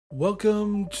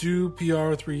Welcome to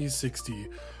PR 360,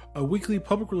 a weekly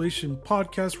public relation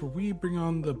podcast where we bring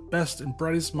on the best and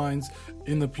brightest minds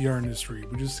in the PR industry.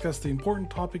 We discuss the important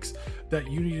topics that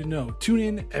you need to know. Tune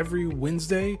in every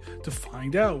Wednesday to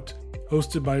find out.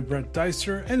 Hosted by Brett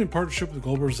Deister and in partnership with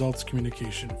Global Results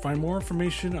Communication. Find more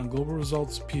information on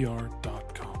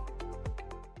globalresultspr.com.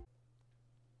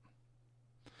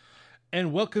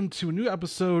 And welcome to a new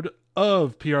episode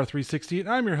of PR 360, and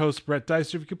I'm your host, Brett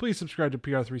Deister. If you could please subscribe to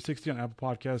PR 360 on Apple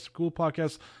Podcasts, Google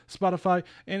Podcasts, Spotify,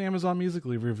 and Amazon Music.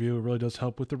 Leave a review. It really does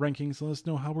help with the rankings. Let us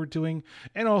know how we're doing,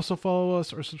 and also follow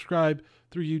us or subscribe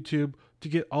through YouTube to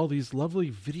get all these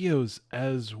lovely videos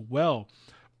as well.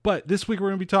 But this week we're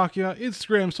going to be talking about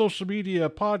Instagram, social media,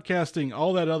 podcasting,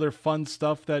 all that other fun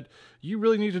stuff that you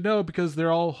really need to know because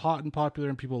they're all hot and popular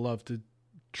and people love to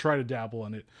try to dabble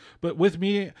in it. But with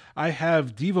me, I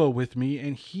have Devo with me,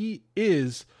 and he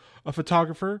is a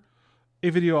photographer,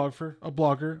 a videographer, a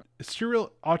blogger, a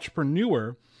serial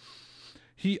entrepreneur.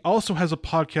 He also has a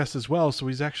podcast as well, so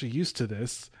he's actually used to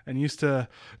this and used to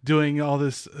doing all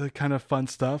this kind of fun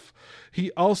stuff. He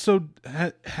also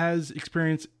has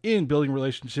experience in building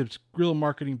relationships, guerrilla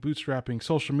marketing, bootstrapping,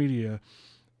 social media,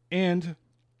 and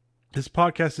his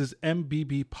podcast is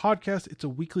MBB Podcast. It's a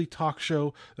weekly talk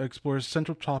show that explores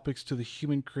central topics to the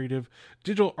human creative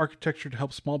digital architecture to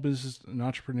help small business and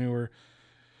entrepreneur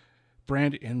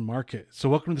brand and market. So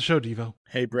welcome to the show, Devo.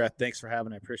 Hey, Brett. Thanks for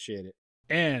having me. I appreciate it.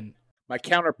 And my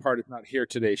counterpart is not here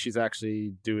today. She's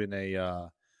actually doing a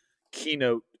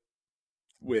keynote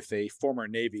with a former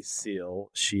Navy SEAL.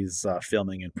 She's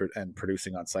filming and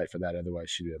producing on site for that. Otherwise,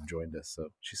 she would have joined us. So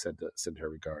she said to send her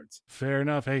regards. Fair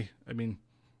enough. Hey, I mean,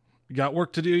 you got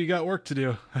work to do. You got work to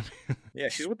do. Yeah,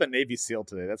 she's with the Navy SEAL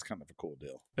today. That's kind of a cool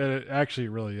deal. It actually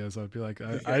really is. I'd be like,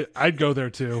 I'd go there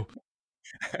too.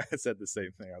 I said the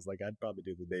same thing. I was like, I'd probably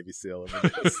do the Navy SEAL.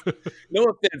 No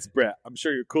offense, Brett. I'm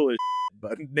sure you're cool as shit,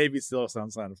 but Navy SEAL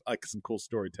sounds like some cool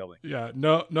storytelling. Yeah,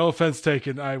 no offense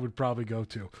taken. I would probably go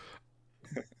to.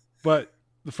 But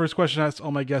the first question I ask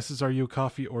all my guests is, are you a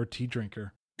coffee or tea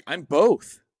drinker? I'm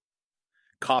both.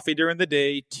 Coffee during the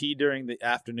day, tea during the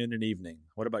afternoon and evening.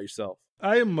 What about yourself?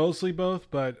 I am mostly both,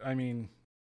 but I mean,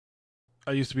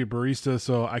 I used to be a barista,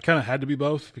 so I kind of had to be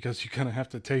both because you kind of have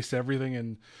to taste everything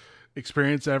and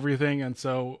experience everything. And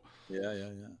so yeah.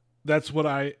 That's what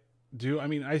I do. I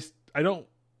mean, I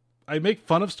make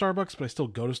fun of Starbucks, but I still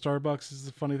go to Starbucks. This is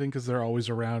the funny thing because they're always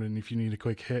around. And if you need a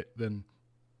quick hit, then,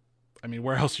 I mean,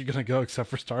 where else are you going to go except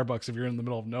for Starbucks if you're in the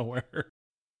middle of nowhere?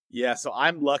 Yeah, so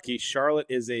I'm lucky. Charlotte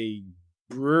is a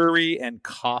brewery and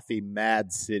coffee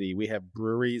mad city. We have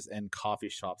breweries and coffee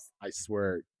shops, I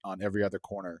swear, on every other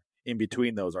corner. In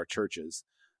between those are churches.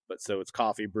 But so it's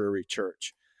coffee, brewery,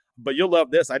 church. But you'll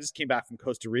love this. I just came back from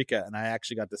Costa Rica, and I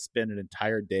actually got to spend an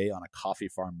entire day on a coffee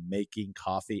farm making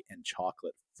coffee and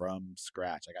chocolate from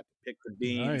scratch. I got to pick the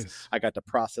beans. Nice. I got to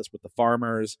process with the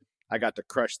farmers. I got to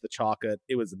crush the chocolate.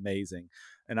 It was amazing.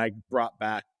 And I brought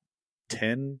back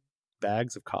 10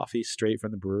 bags of coffee straight from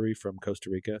the brewery from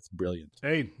Costa Rica. It's brilliant.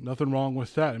 Hey, nothing wrong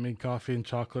with that. I mean, coffee and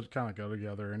chocolate kind of go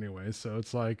together anyway. So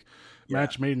it's like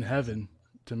match made in heaven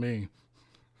to me.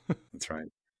 That's right.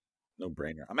 No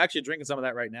brainer. I'm actually drinking some of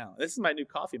that right now. This is my new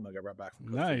coffee mug I brought back from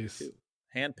Costa Rica too.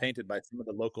 Hand painted by some of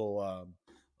the local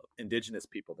indigenous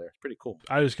people there. It's pretty cool.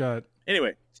 I just got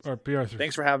anyway. Our PR.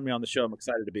 Thanks for having me on the show. I'm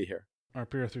excited to be here. Our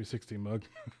PR 360 mug.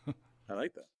 I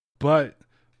like that. But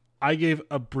I gave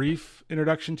a brief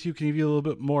introduction to you. Can you give you a little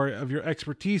bit more of your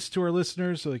expertise to our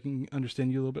listeners so they can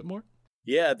understand you a little bit more?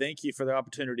 Yeah, thank you for the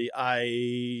opportunity.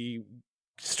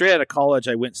 Straight out of college,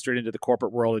 I went straight into the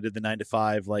corporate world. I did the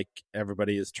 9-to-5 like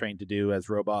everybody is trained to do as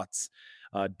robots.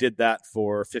 Did that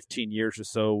for 15 years or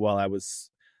so while I was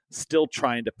still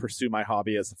trying to pursue my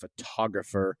hobby as a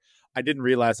photographer. I didn't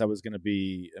realize I was going to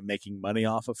be making money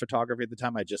off of photography at the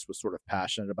time. I just was sort of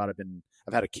passionate about it.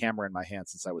 I've had a camera in my hand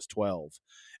since I was 12.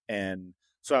 And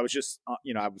so I was just,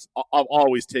 I've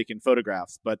always taken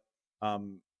photographs, but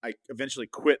I eventually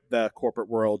quit the corporate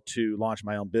world to launch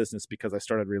my own business because I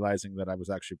started realizing that I was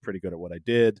actually pretty good at what I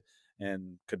did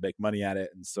and could make money at it.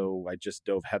 And so I just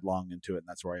dove headlong into it, and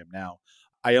that's where I am now.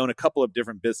 I own a couple of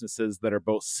different businesses that are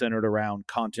both centered around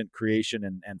content creation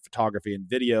and photography and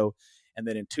video. And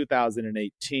then in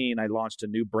 2018, I launched a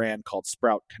new brand called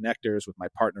Sprout Connectors with my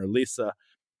partner, Lisa,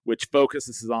 which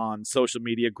focuses on social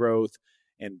media growth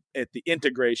and at the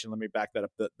integration. Let me back that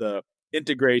up. The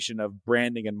integration of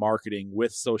branding and marketing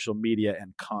with social media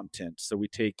and content. So we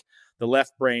take the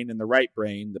left brain and the right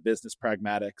brain, the business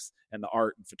pragmatics and the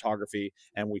art and photography,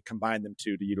 and we combine them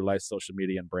to utilize social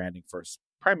media and branding for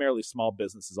primarily small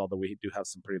businesses, although we do have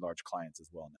some pretty large clients as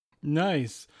well now.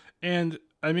 Nice. And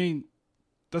I mean,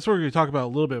 that's what we're going to talk about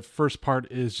a little bit. First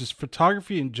part is just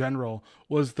photography in general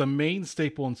was the main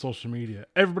staple in social media.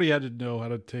 Everybody had to know how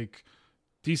to take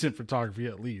decent photography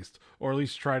at least, or at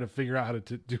least try to figure out how to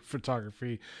do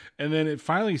photography. And then it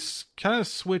finally kind of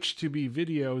switched to be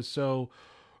video. So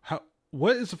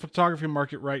what is the photography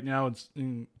market right now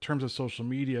in terms of social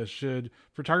media? Should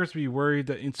photographers be worried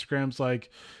that Instagram's like,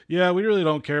 yeah, we really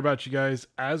don't care about you guys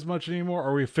as much anymore,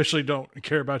 or we officially don't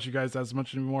care about you guys as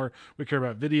much anymore? We care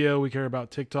about video, we care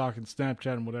about TikTok and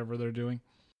Snapchat and whatever they're doing.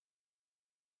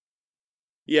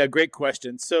 Yeah, great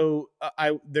question. So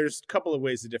there's a couple of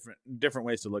ways, different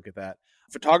ways to look at that.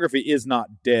 Photography is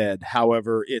not dead.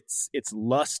 However, its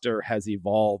luster has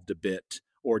evolved a bit,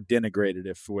 or denigrated,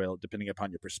 if you will, depending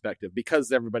upon your perspective,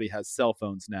 because everybody has cell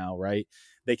phones now, right?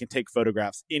 They can take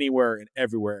photographs anywhere and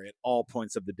everywhere at all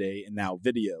points of the day, and now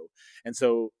video. And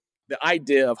so the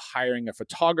idea of hiring a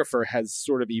photographer has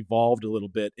sort of evolved a little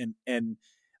bit. And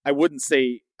I won't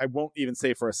even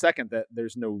say for a second that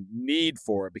there's no need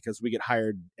for it, because we get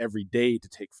hired every day to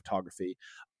take photography.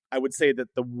 I would say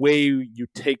that the way you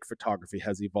take photography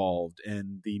has evolved,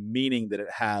 and the meaning that it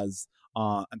has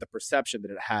and the perception that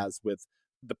it has with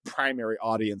the primary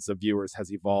audience of viewers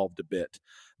has evolved a bit.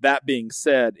 That being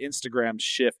said, Instagram's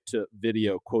shift to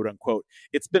video, quote unquote,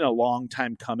 it's been a long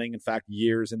time coming. In fact,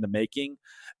 years in the making.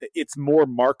 It's more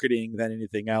marketing than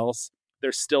anything else.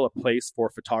 There's still a place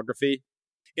for photography.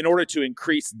 In order to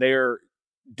increase their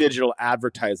digital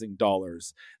advertising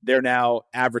dollars, they're now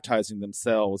advertising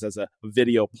themselves as a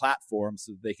video platform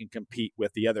so that they can compete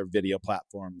with the other video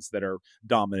platforms that are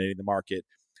dominating the market,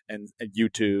 and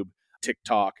YouTube,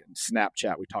 TikTok, and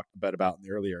Snapchat we talked about in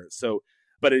the earlier. So,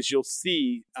 but as you'll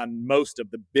see on most of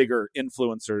the bigger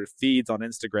influencer feeds on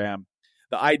Instagram,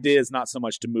 the idea is not so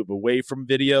much to move away from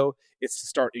video, it's to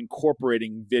start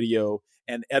incorporating video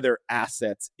and other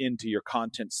assets into your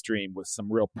content stream with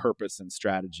some real purpose and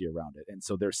strategy around it. And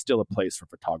so there's still a place for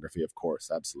photography, of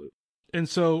course, absolutely. And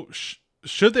so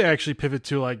should they actually pivot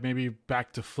to like maybe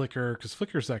back to Flickr, because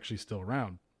Flickr's actually still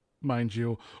around, mind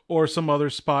you, or some other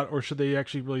spot, or should they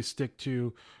actually really stick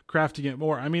to crafting it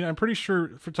more? I mean, I'm pretty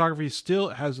sure photography still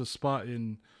has a spot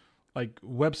in like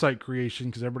website creation,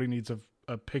 because everybody needs a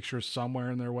picture somewhere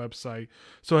in their website.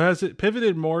 So has it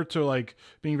pivoted more to like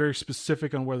being very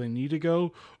specific on where they need to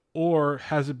go, or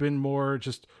has it been more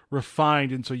just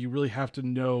refined, and so you really have to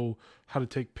know how to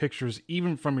take pictures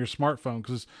even from your smartphone,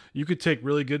 because you could take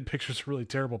really good pictures, really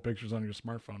terrible pictures on your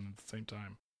smartphone at the same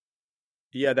time?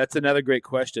 Yeah, that's another great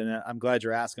question. I'm glad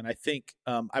you're asking. I think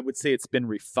I would say it's been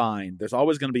refined. There's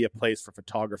always going to be a place for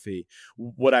photography.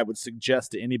 What I would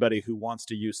suggest to anybody who wants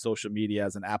to use social media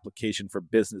as an application for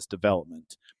business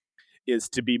development is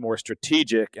to be more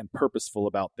strategic and purposeful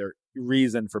about their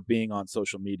reason for being on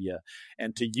social media,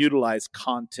 and to utilize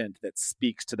content that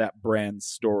speaks to that brand's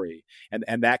story.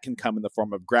 And that can come in the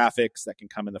form of graphics, that can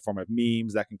come in the form of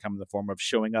memes, that can come in the form of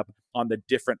showing up on the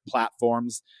different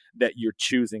platforms that you're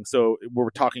choosing. So we're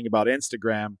talking about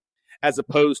Instagram. As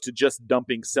opposed to just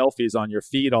dumping selfies on your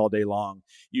feed all day long,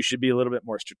 you should be a little bit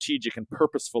more strategic and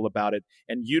purposeful about it,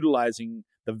 and utilizing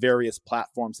the various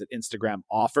platforms that Instagram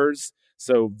offers.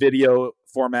 So video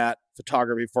format,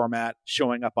 photography format,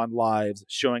 showing up on lives,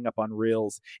 showing up on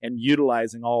reels, and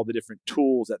utilizing all the different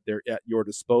tools that they're at your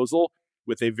disposal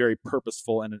with a very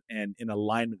purposeful and in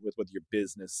alignment with what your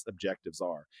business objectives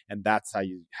are. And that's how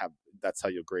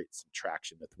you'll create some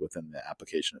traction within the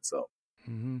application itself.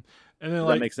 Mm-hmm. And then, does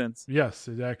that make sense? Yes,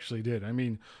 it actually did. I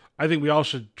mean, I think we all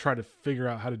should try to figure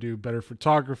out how to do better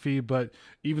photography, but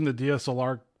even the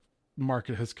DSLR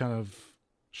market has kind of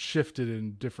shifted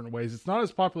in different ways. It's not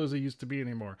as popular as it used to be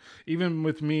anymore. Even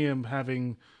with me, I'm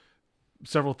having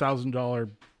several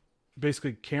 $1,000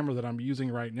 basically camera that I'm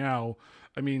using right now.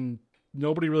 I mean,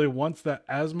 nobody really wants that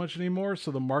as much anymore,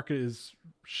 so the market is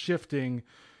shifting.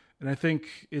 And I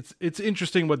think it's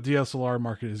interesting what DSLR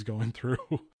market is going through.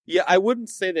 Yeah, I wouldn't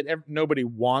say that nobody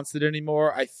wants it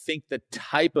anymore. I think the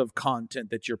type of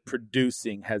content that you're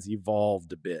producing has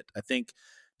evolved a bit. I think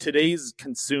today's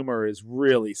consumer is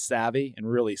really savvy and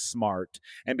really smart.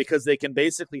 And because they can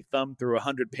basically thumb through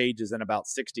 100 pages in about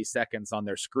 60 seconds on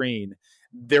their screen,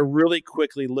 they're really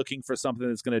quickly looking for something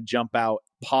that's going to jump out,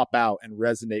 pop out, and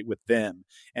resonate with them.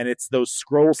 And it's those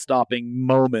scroll stopping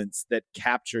moments that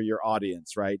capture your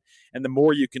audience, right? And the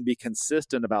more you can be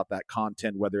consistent about that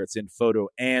content, whether it's in photo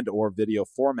and or video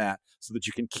format, so that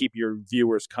you can keep your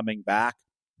viewers coming back,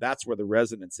 that's where the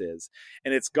resonance is.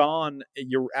 And it's gone,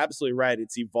 you're absolutely right,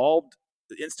 it's evolved.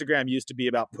 Instagram used to be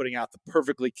about putting out the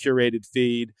perfectly curated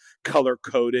feed,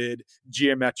 color-coded,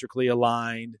 geometrically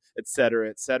aligned, et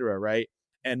cetera, right?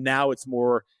 And now it's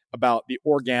more about the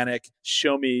organic,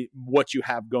 show me what you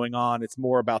have going on. It's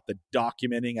more about the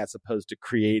documenting as opposed to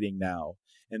creating now.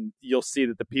 And you'll see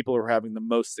that the people who are having the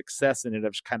most success in it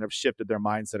have kind of shifted their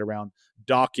mindset around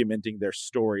documenting their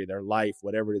story, their life,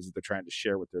 whatever it is that they're trying to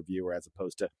share with their viewer, as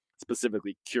opposed to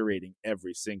specifically curating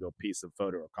every single piece of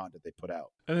photo or content they put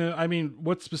out. And I mean,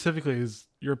 what specifically is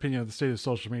your opinion of the state of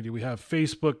social media? We have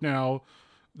Facebook now,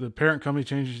 the parent company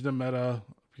changing to Meta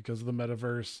because of the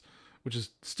metaverse, which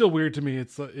is still weird to me.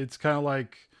 It's kind of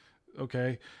like,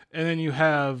 okay. And then you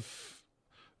have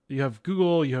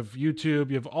Google, you have YouTube,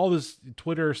 you have all this,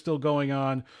 Twitter still going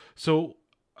on. So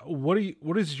what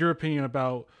is your opinion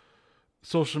about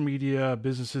social media,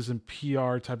 businesses, and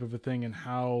PR type of a thing, and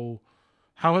how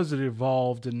has it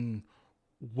evolved, and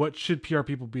what should PR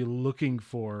people be looking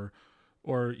for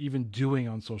or even doing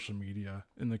on social media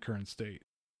in the current state?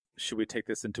 Should we take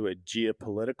this into a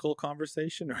geopolitical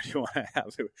conversation, or do you want to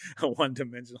have a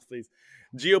one-dimensional, please?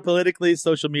 Geopolitically,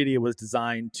 social media was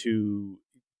designed to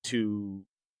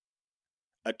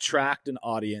attract an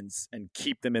audience and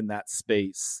keep them in that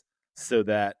space so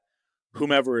that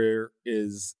whomever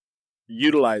is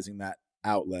utilizing that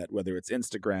outlet, whether it's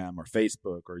Instagram or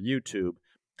Facebook or YouTube,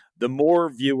 the more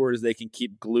viewers they can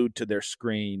keep glued to their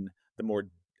screen, the more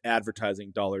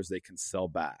advertising dollars they can sell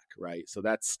back, right? So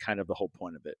that's kind of the whole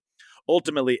point of it.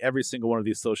 Ultimately, every single one of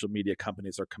these social media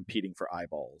companies are competing for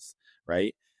eyeballs,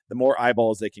 right? The more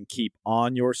eyeballs they can keep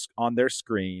on their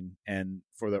screen and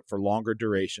for longer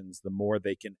durations, the more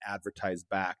they can advertise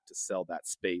back to sell that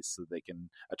space so they can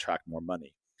attract more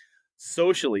money.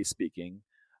 Socially speaking,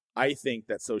 I think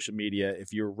that social media,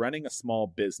 if you're running a small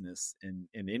business in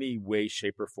any way,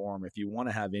 shape, or form, if you want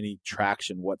to have any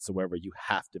traction whatsoever, you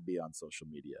have to be on social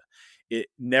media. It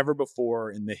never before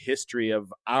in the history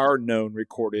of our known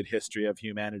recorded history of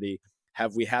humanity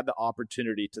have we had the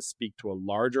opportunity to speak to a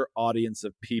larger audience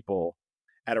of people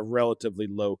at a relatively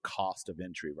low cost of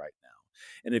entry right now.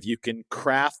 And if you can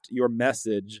craft your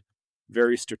message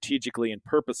very strategically and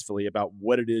purposefully about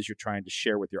what it is you're trying to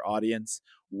share with your audience,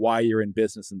 why you're in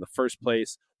business in the first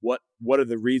place, what are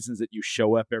the reasons that you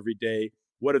show up every day,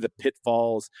 what are the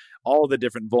pitfalls, all the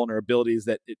different vulnerabilities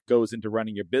that it goes into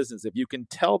running your business. If you can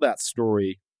tell that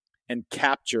story and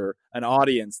capture an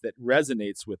audience that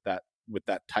resonates with that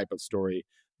type of story,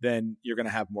 then you're going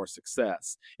to have more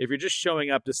success. If you're just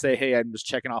showing up to say, hey, I'm just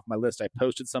checking off my list, I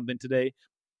posted something today,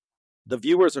 the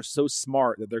viewers are so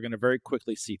smart that they're going to very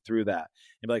quickly see through that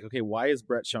and be like, okay, why is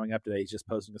Brett showing up today? He's just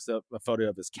posting a photo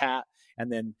of his cat,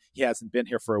 and then he hasn't been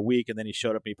here for a week, and then he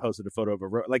showed up and he posted a photo of a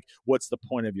road. Like, what's the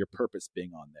point of your purpose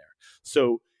being on there?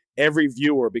 So every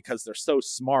viewer, because they're so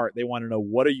smart, they want to know,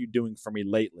 what are you doing for me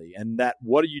lately? And that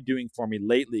what are you doing for me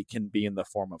lately can be in the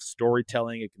form of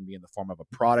storytelling. It can be in the form of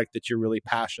a product that you're really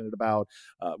passionate about,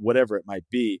 whatever it might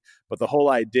be. But the whole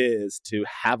idea is to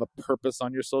have a purpose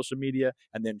on your social media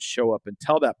and then show up and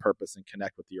tell that purpose and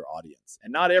connect with your audience.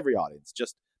 And not every audience,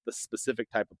 just the specific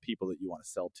type of people that you want to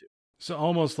sell to. So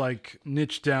almost like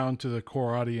niche down to the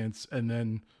core audience and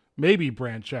then maybe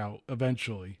branch out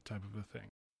eventually type of a thing.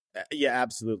 Yeah,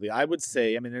 absolutely. I would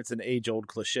say, I mean, it's an age-old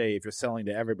cliche. If you're selling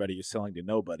to everybody, you're selling to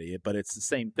nobody. But it's the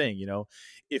same thing, you know.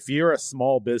 If you're a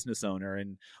small business owner,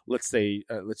 and let's say,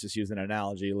 let's just use an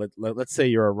analogy. Let's say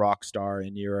you're a rock star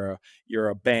and you're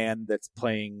a band that's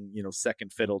playing, you know,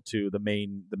 second fiddle to the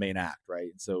main act, right?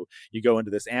 And so you go into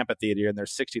this amphitheater, and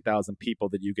there's 60,000 people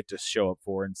that you get to show up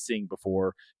for and sing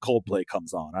before Coldplay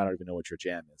comes on. I don't even know what your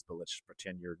jam is, but let's just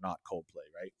pretend you're not Coldplay,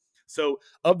 right? So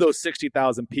of those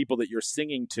 60,000 people that you're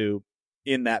singing to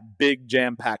in that big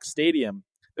jam-packed stadium,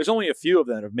 there's only a few of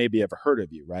them that have maybe ever heard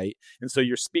of you, right? And so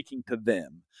you're speaking to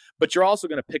them. But you're also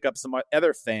going to pick up some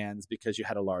other fans because you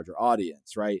had a larger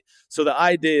audience, right? So the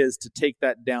idea is to take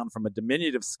that down from a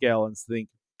diminutive scale and think,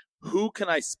 who can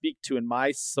I speak to in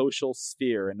my social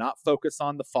sphere, and not focus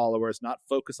on the followers, not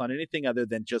focus on anything other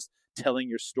than just telling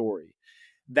your story.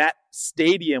 That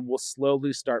stadium will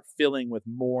slowly start filling with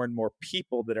more and more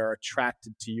people that are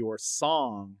attracted to your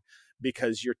song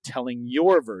because you're telling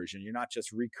your version. You're not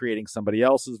just recreating somebody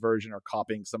else's version or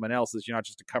copying someone else's. You're not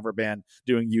just a cover band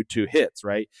doing U2 hits,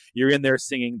 right? You're in there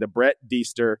singing the Brett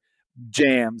Deester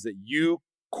jams that you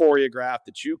choreographed,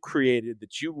 that you created,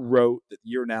 that you wrote, that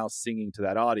you're now singing to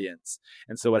that audience.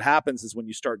 And so what happens is when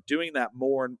you start doing that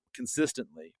more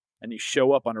consistently and you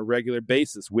show up on a regular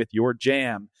basis with your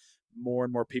jam, more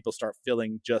and more people start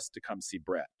filling just to come see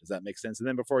Brett. Does that make sense? And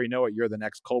then before you know it, you're the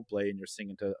next Coldplay and you're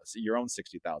singing to your own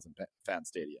 60,000 fan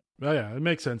stadium. Oh yeah, it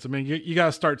makes sense. I mean, you got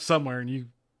to start somewhere, and you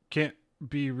can't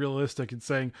be realistic in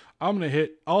saying, I'm going to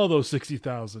hit all those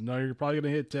 60,000. No, you're probably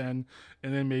going to hit 10,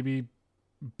 and then maybe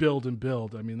build and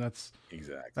build. I mean,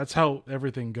 that's how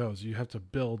everything goes. You have to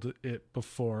build it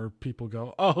before people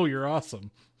go, "Oh, you're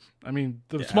awesome." I mean,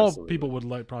 the small absolutely. people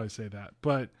would probably say that,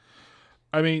 but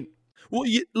I mean, well,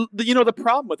 the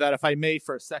problem with that, if I may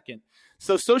for a second,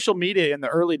 so social media in the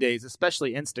early days,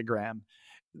 especially Instagram,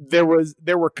 there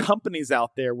were companies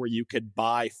out there where you could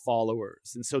buy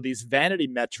followers, and so these vanity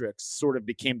metrics sort of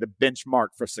became the benchmark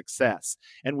for success.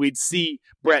 And we'd see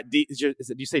Brett do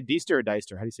you say Deister or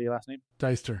Deister? How do you say your last name?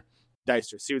 Deister. So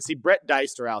you would see Brett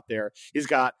Deister out there. He's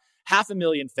got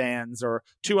 500,000 fans or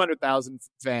 200,000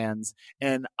 fans,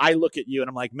 and I look at you and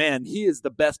I'm like, man, he is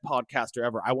the best podcaster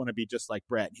ever. I want to be just like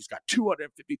Brett. He's got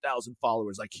 250,000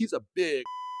 followers. Like, he's a big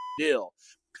deal.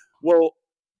 Well,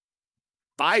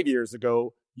 5 years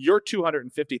ago, your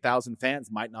 250,000 fans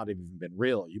might not have even been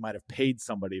real. You might have paid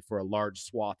somebody for a large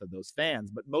swath of those fans,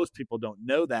 but most people don't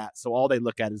know that. So all they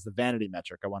look at is the vanity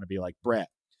metric. I want to be like Brett.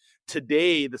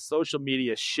 Today, the social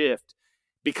media shift,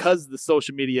 because the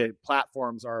social media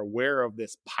platforms are aware of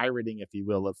this pirating, if you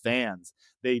will, of fans,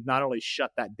 they not only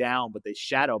shut that down, but they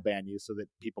shadow ban you so that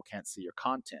people can't see your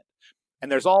content.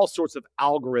 And there's all sorts of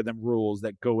algorithm rules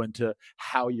that go into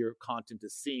how your content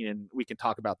is seen. And we can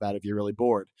talk about that if you're really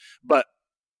bored. But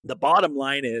the bottom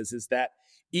line is that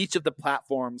each of the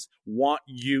platforms want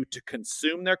you to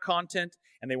consume their content,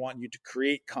 and they want you to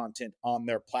create content on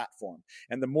their platform.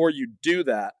 And the more you do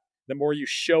that, the more you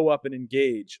show up and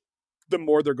engage, the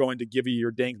more they're going to give you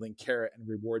your dangling carrot and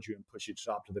reward you and push you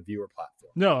top to the viewer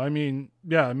platform. No, I mean,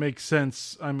 yeah, it makes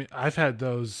sense. I mean, I've had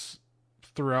those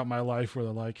throughout my life where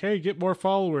they're like, "Hey, get more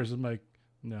followers." I'm like,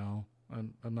 "No,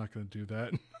 I'm not going to do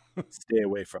that." Stay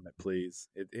away from it, please.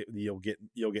 You'll get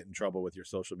in trouble with your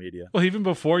social media. Well, even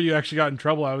before you actually got in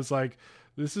trouble, I was like,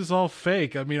 "This is all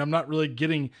fake." I mean, I'm not really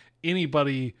getting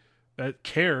anybody that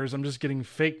cares. I'm just getting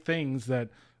fake things that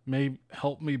may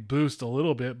help me boost a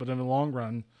little bit, but in the long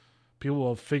run, people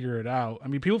will figure it out. I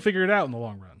mean, people figure it out in the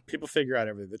long run. People figure out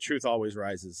everything. The truth always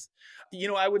rises.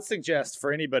 I would suggest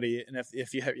for anybody, and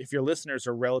if your listeners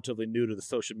are relatively new to the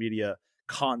social media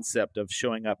concept of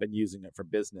showing up and using it for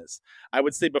business, I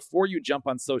would say before you jump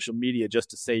on social media just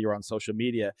to say you're on social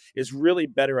media, is really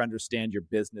better understand your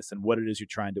business and what it is you're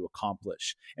trying to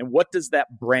accomplish. And what does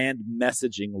that brand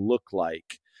messaging look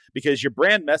like? Because your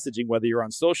brand messaging, whether you're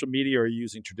on social media or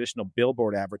using traditional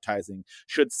billboard advertising,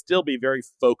 should still be very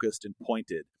focused and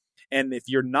pointed. And if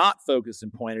you're not focused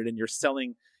and pointed and you're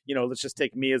selling, let's just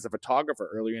take me as a photographer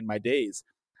earlier in my days.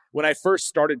 When I first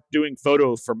started doing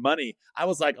photos for money, I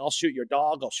was like, I'll shoot your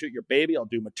dog, I'll shoot your baby, I'll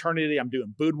do maternity, I'm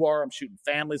doing boudoir, I'm shooting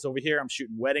families over here, I'm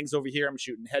shooting weddings over here, I'm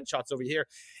shooting headshots over here.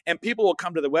 And people will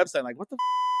come to the website like, what the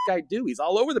guy do? He's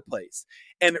all over the place.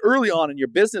 And early on in your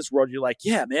business world, you're like,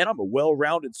 yeah, man, I'm a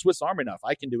well-rounded Swiss Army knife.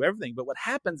 I can do everything. But what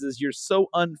happens is you're so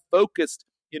unfocused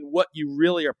in what you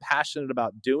really are passionate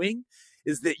about doing,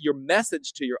 is that your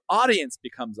message to your audience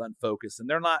becomes unfocused, and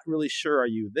they're not really sure, are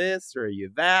you this or are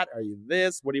you that? Are you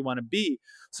this? What do you want to be?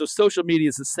 So social media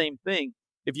is the same thing.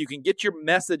 If you can get your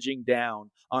messaging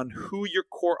down on who your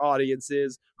core audience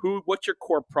is, what your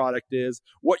core product is,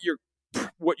 what you're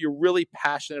really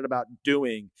passionate about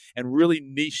doing, and really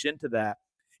niche into that,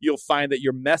 you'll find that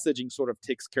your messaging sort of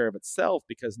takes care of itself,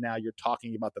 because now you're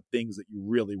talking about the things that you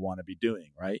really want to be doing,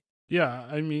 right? Yeah,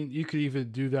 I mean, you could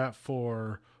even do that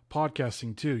for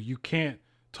podcasting too. You can't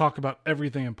talk about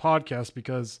everything in podcasts,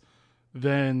 because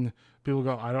then people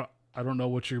go, I don't know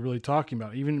what you're really talking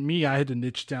about. Even me, I had to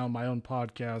niche down my own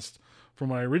podcast from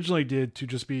what I originally did to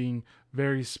just being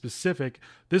very specific.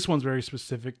 This one's very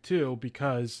specific too,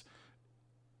 because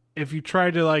if you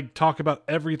try to talk about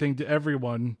everything to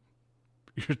everyone,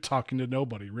 you're talking to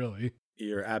nobody, really.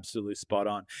 You're absolutely spot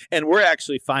on. And we're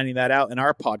actually finding that out in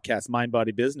our podcast, Mind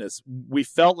Body Business. We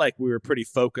felt like we were pretty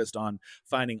focused on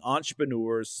finding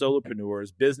entrepreneurs,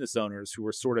 solopreneurs, business owners who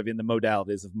were sort of in the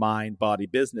modalities of mind, body,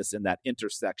 business in that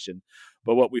intersection.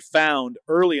 But what we found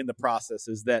early in the process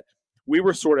is that we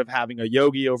were sort of having a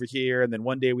yogi over here, and then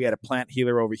one day we had a plant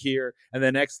healer over here, and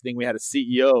the next thing we had a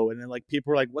CEO, and then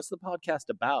people were like, what's the podcast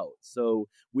about? So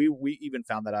we even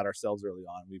found that out ourselves early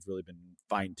on. We've really been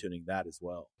fine-tuning that as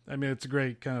well. I mean, it's a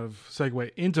great kind of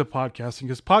segue into podcasting,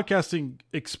 because podcasting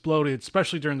exploded,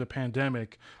 especially during the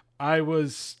pandemic. I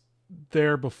was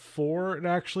there before it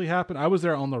actually happened. I was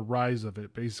there on the rise of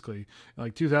it, basically.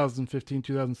 2015,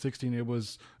 2016, it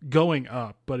was going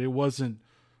up, but it wasn't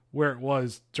where it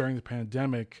was during the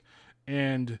pandemic.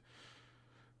 And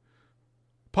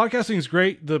podcasting is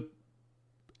great. The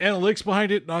analytics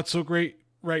behind it, not so great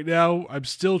right now. I'm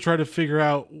still trying to figure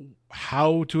out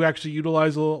how to actually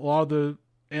utilize a lot of the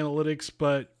analytics,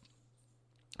 but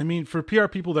I mean, for PR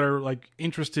people that are like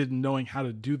interested in knowing how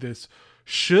to do this,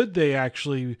 should they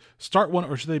actually start one,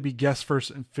 or should they be guests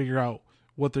first and figure out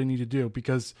what they need to do?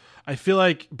 Because I feel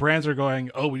like brands are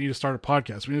going, oh, we need to start a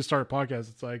podcast. We need to start a podcast.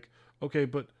 It's like, okay,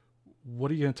 but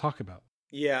what are you going to talk about?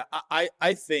 Yeah,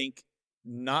 I think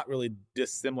not really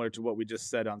dissimilar to what we just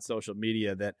said on social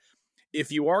media, that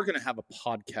if you are going to have a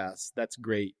podcast, that's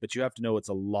great, but you have to know it's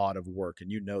a lot of work, and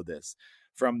you know this.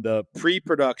 From the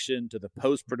pre-production to the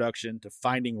post-production to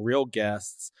finding real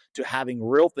guests to having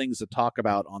real things to talk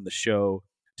about on the show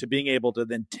to being able to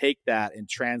then take that and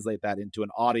translate that into an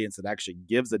audience that actually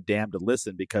gives a damn to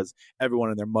listen because everyone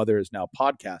and their mother is now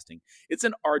podcasting. It's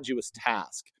an arduous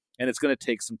task, and it's going to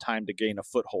take some time to gain a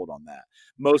foothold on that.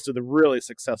 Most of the really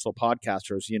successful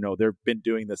podcasters, they've been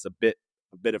doing this a bit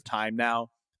of time now.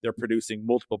 They're producing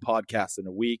multiple podcasts in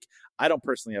a week. I don't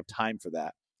personally have time for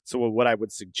that. So what I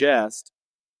would suggest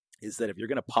is that if you're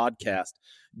going to podcast,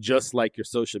 just like your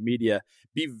social media,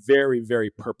 be very, very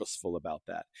purposeful about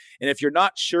that. And if you're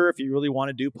not sure if you really want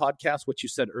to do podcasts, what you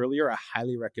said earlier, I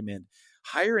highly recommend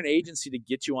hire an agency to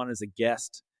get you on as a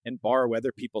guest and borrow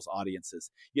other people's audiences.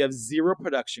 You have zero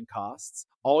production costs.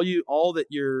 All that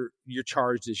you're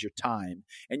charged is your time.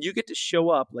 And you get to show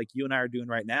up like you and I are doing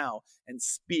right now and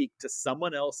speak to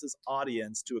someone else's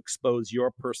audience to expose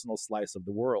your personal slice of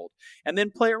the world. And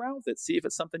then play around with it. See if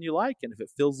it's something you like. And if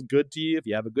it feels good to you, if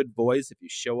you have a good voice, if you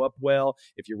show up well,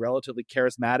 if you're relatively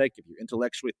charismatic, if you're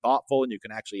intellectually thoughtful and you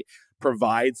can actually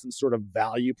provide some sort of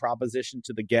value proposition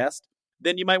to the guest,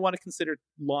 then you might want to consider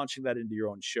launching that into your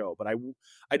own show. But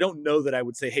I don't know that I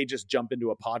would say, hey, just jump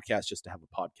into a podcast just to have a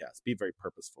podcast. Be very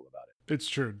purposeful about it. It's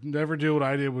true. Never do what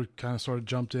I did. We kind of sort of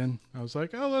jumped in. I was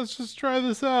like, oh, let's just try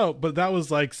this out. But that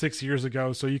was like 6 years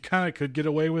ago. So you kind of could get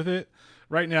away with it.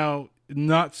 Right now,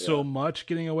 not so much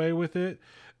getting away with it.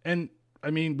 And I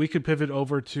mean, we could pivot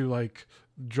over to like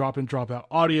drop in, drop out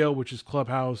audio, which is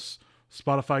Clubhouse,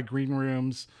 Spotify Green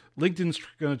Rooms. LinkedIn's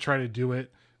going to try to do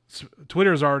it.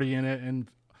 Twitter's already in it, and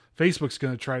Facebook's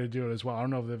going to try to do it as well. I don't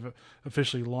know if they've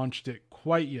officially launched it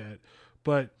quite yet,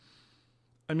 but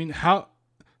I mean, how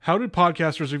did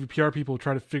podcasters or PR people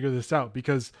try to figure this out?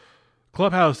 Because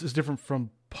Clubhouse is different from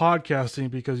podcasting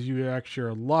because you actually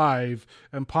are live,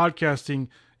 and podcasting,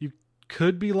 you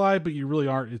could be live, but you really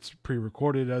aren't. It's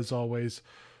pre-recorded as always.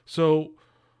 So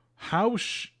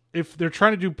if they're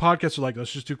trying to do podcasts, are like,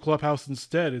 let's just do Clubhouse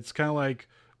instead. It's kind of like,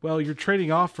 well, you're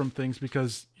trading off from things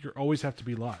because you always have to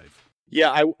be live.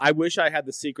 Yeah, I wish I had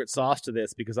the secret sauce to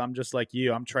this because I'm just like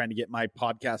you. I'm trying to get my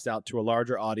podcast out to a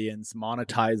larger audience,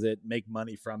 monetize it, make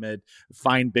money from it,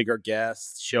 find bigger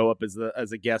guests, show up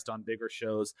as a guest on bigger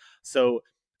shows. So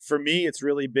for me, it's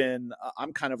really been,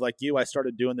 I'm kind of like you. I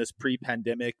started doing this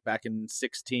pre-pandemic back in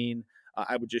 2016.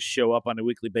 I would just show up on a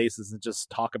weekly basis and just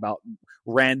talk about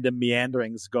random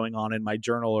meanderings going on in my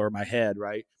journal or my head,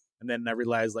 right? And then I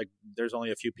realized, like, there's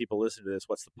only a few people listening to this.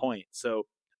 What's the point? So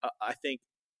I think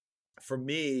for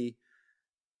me,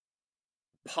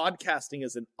 podcasting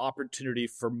is an opportunity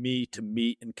for me to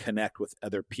meet and connect with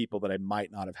other people that I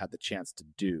might not have had the chance to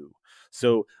do.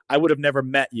 So I would have never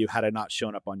met you had I not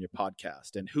shown up on your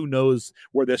podcast. And who knows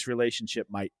where this relationship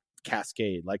might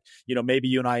cascade. Like, maybe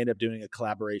you and I end up doing a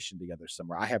collaboration together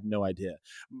somewhere. I have no idea,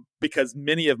 because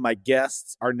many of my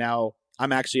guests are now,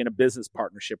 I'm actually in a business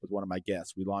partnership with one of my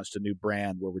guests. We launched a new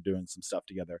brand where we're doing some stuff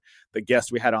together. The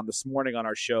guest we had on this morning on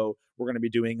our show, we're going to be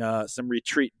doing some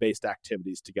retreat-based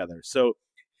activities together. So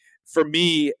for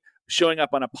me, showing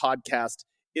up on a podcast,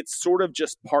 it's sort of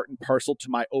just part and parcel to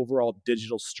my overall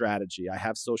digital strategy. I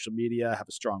have social media, I have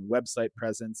a strong website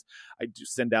presence.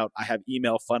 I have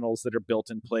email funnels that are built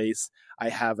in place. I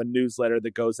have a newsletter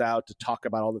that goes out to talk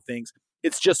about all the things.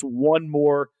 It's just one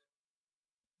more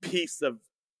piece of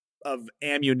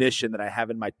ammunition that I have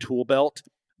in my tool belt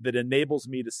that enables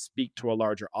me to speak to a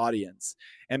larger audience.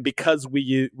 And because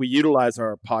we utilize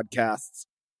our podcasts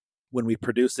when we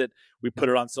produce it, we put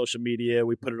it on social media,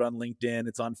 we put it on LinkedIn,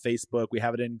 it's on Facebook, we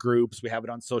have it in groups, we have it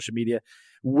on social media.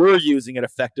 We're using it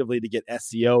effectively to get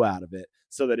SEO out of it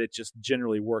so that it just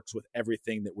generally works with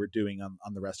everything that we're doing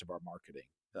on the rest of our marketing.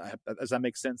 Does that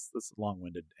make sense? That's a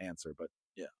long-winded answer, but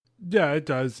yeah. Yeah, it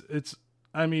does.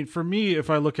 I mean, for me, if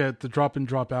I look at the drop in,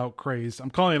 drop out craze,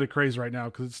 I'm calling it a craze right now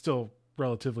because it's still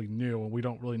relatively new and we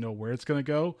don't really know where it's going to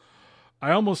go.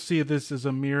 I almost see this as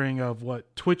a mirroring of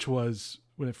what Twitch was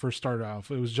when it first started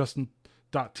off. It was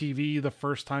Justin.tv the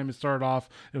first time it started off.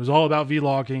 It was all about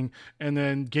vlogging, and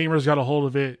then gamers got a hold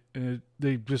of it and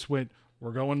they just went,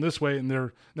 we're going this way, and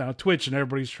they're now Twitch, and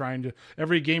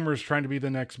every gamer is trying to be the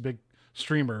next big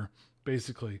streamer,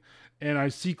 basically. And I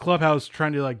see Clubhouse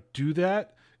trying to like do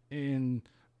that in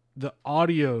the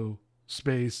audio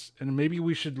space, and maybe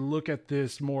we should look at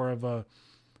this more of a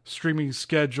streaming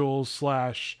schedule /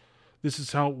 this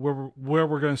is how where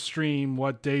we're going to stream,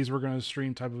 what days we're going to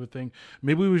stream type of a thing.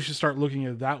 Maybe we should start looking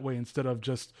at it that way instead of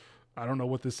just, I don't know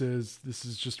what this is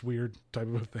just weird type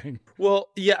of a thing. Well,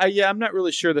 yeah, I'm not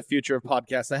really sure the future of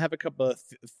podcasts. I have a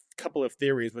couple of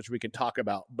theories which we can talk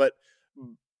about, but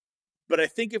I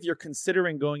think if you're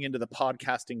considering going into the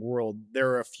podcasting world,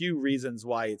 there are a few reasons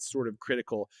why it's sort of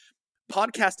critical.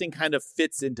 Podcasting kind of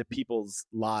fits into people's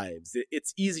lives.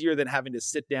 It's easier than having to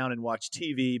sit down and watch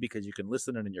TV because you can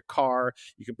listen it in your car.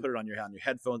 You can put it on your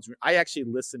headphones. I actually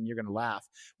listen. You're going to laugh.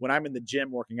 When I'm in the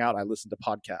gym working out, I listen to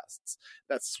podcasts.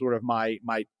 That's sort of my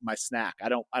snack. I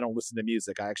don't listen to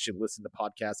music. I actually listen to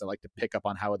podcasts. I like to pick up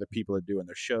on how other people are doing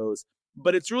their shows.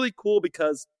 But it's really cool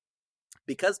because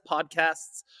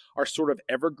podcasts are sort of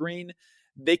evergreen.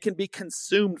 They can be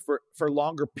consumed for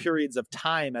longer periods of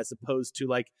time, as opposed to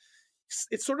like,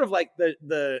 it's sort of like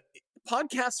the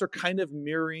podcasts are kind of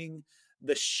mirroring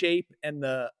the shape and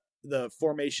the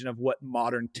formation of what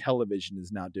modern television is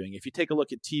now doing. If you take a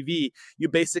look at TV, you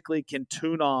basically can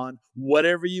tune on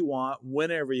whatever you want,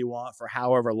 whenever you want, for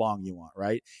however long you want,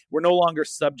 right? We're no longer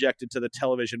subjected to the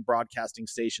television broadcasting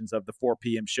stations of the 4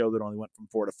 p.m. show that only went from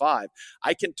 4 to 5.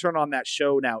 I can turn on that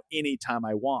show now anytime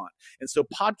I want. And so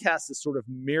podcasts is sort of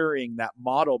mirroring that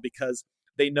model, because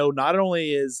they know not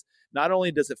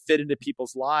only does it fit into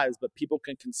people's lives, but people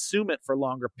can consume it for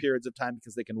longer periods of time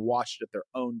because they can watch it at their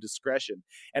own discretion.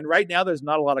 And right now, there's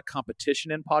not a lot of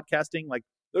competition in podcasting. Like,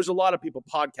 there's a lot of people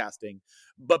podcasting,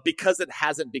 but because it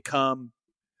hasn't become,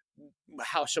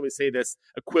 how shall we say this,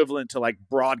 equivalent to like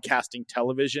broadcasting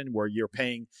television, where you're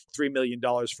paying $3 million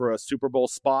for a Super Bowl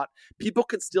spot, people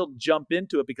can still jump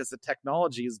into it because the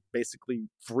technology is basically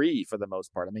free for the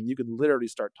most part. I mean, you could literally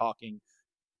start talking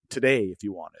today if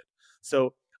you wanted.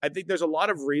 So I think there's a lot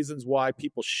of reasons why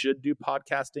people should do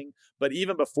podcasting, but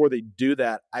even before they do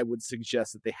that, I would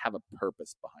suggest that they have a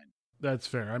purpose behind it. That's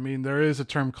fair. I mean, there is a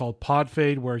term called pod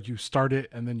fade, where you start it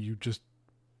and then you just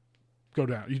go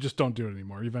down. You just don't do it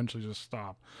anymore. You eventually just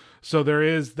stop. So there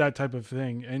is that type of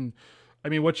thing. And I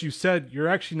mean, what you said, you're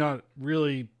actually not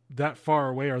really that far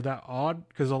away or that odd,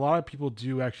 because a lot of people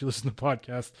do actually listen to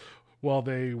podcasts while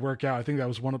they work out. I think that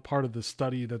was part of the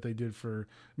study that they did for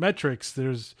metrics.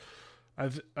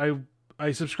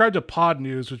 I subscribe to Pod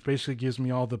News, which basically gives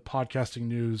me all the podcasting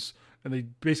news, and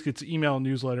it's an email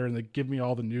newsletter, and they give me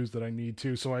all the news that I need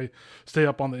to. So I stay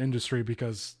up on the industry,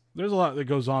 because there's a lot that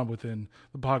goes on within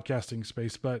the podcasting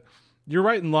space. But you're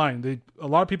right in line. A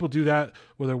lot of people do that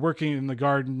while they're working in the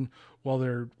garden, while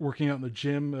they're working out in the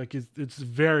gym. Like, it's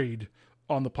varied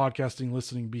on the podcasting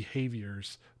listening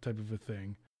behaviors type of a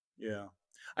thing. Yeah.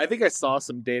 I think I saw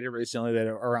some data recently that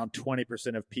around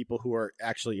 20% of people who are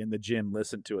actually in the gym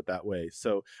listen to it that way.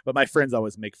 So, but my friends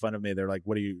always make fun of me. They're like,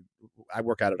 I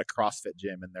work out at a CrossFit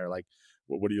gym, and they're like,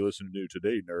 well, what are you listening to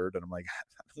today, nerd? And I'm like,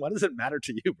 what does it matter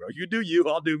to you, bro? You do you,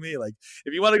 I'll do me. Like,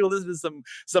 if you want to go listen to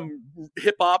some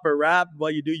hip hop or rap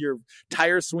while you do your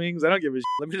tire swings, I don't give a shit.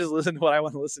 Let me just listen to what I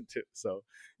want to listen to. So,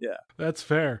 yeah. That's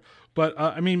fair. But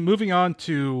I mean, moving on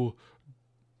to,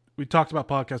 we talked about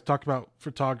podcasts, talked about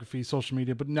photography, social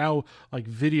media, but now like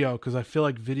video, because I feel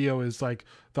like video is like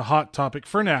the hot topic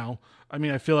for now. I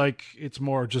mean, I feel like it's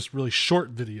more just really short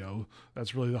video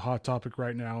that's really the hot topic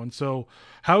right now. And so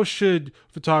how should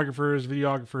photographers,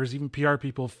 videographers, even PR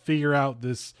people figure out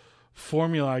this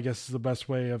formula, I guess is the best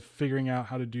way of figuring out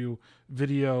how to do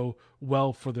video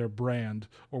well for their brand,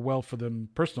 or well for them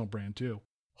personal brand too?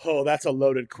 Oh, that's a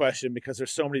loaded question, because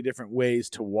there's so many different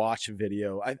ways to watch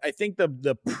video. I think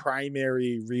the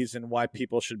primary reason why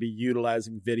people should be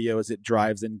utilizing video is it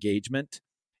drives engagement.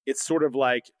 It's sort of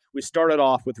like, we started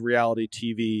off with reality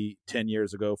TV 10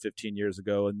 years ago, 15 years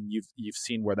ago, and you've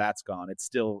seen where that's gone. It's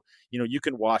still, you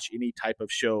can watch any type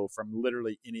of show from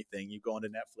literally anything. You go into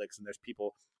Netflix and there's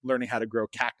people learning how to grow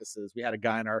cactuses. We had a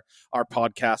guy in our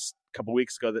podcast a couple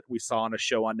weeks ago that we saw on a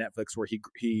show on Netflix where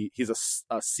he's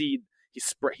a seed.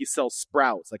 He sells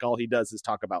sprouts. Like, all he does is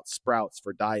talk about sprouts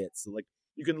for diets. So like,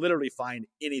 you can literally find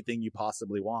anything you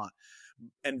possibly want.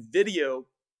 And video,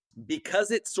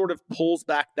 because it sort of pulls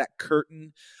back that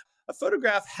curtain, a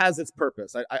photograph has its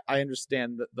purpose. I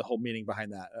understand the whole meaning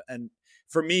behind that. And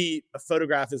for me, a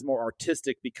photograph is more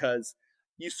artistic because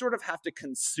you sort of have to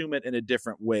consume it in a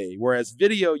different way. Whereas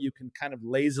video, you can kind of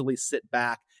lazily sit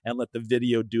back and let the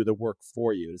video do the work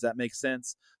for you. Does that make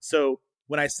sense? So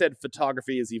when I said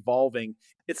photography is evolving,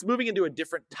 it's moving into a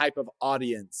different type of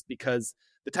audience, because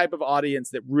the type of audience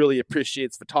that really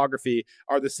appreciates photography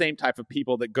are the same type of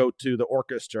people that go to the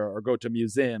orchestra or go to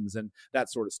museums and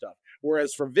that sort of stuff.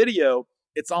 Whereas for video,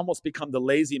 it's almost become the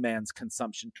lazy man's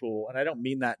consumption tool. And I don't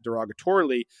mean that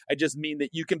derogatorily. I just mean that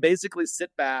you can basically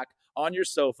sit back on your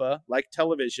sofa, like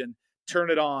television, turn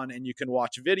it on, and you can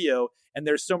watch video. And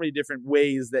there's so many different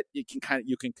ways that you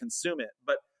can consume it.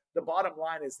 But the bottom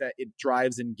line is that it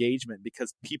drives engagement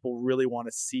because people really want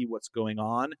to see what's going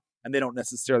on. And they don't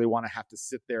necessarily want to have to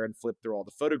sit there and flip through all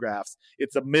the photographs.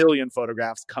 It's a million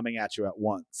photographs coming at you at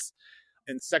once.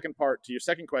 And second part to your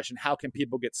second question, how can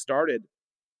people get started?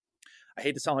 I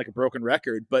hate to sound like a broken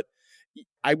record, but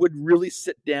I would really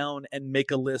sit down and make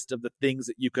a list of the things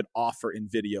that you could offer in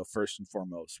video first and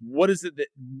foremost. What is it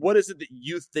that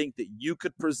you think that you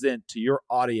could present to your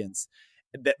audience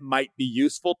that might be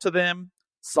useful to them,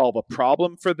 solve a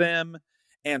problem for them,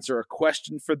 answer a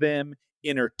question for them,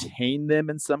 entertain them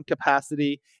in some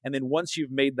capacity? And then once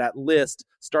you've made that list,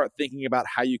 start thinking about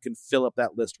how you can fill up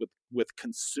that list with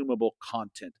consumable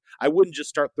content. I wouldn't just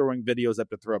start throwing videos up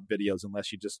to throw up videos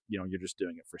unless you're just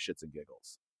doing it for shits and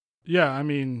giggles. Yeah, I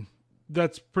mean,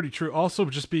 that's pretty true. Also,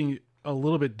 just being a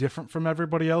little bit different from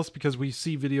everybody else, because we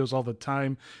see videos all the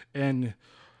time, and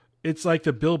it's like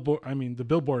the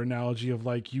billboard analogy of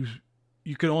like you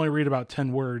can only read about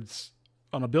 10 words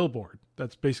on a billboard.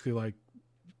 That's basically like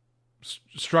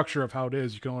structure of how it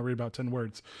is. You can only read about 10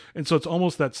 words. And so it's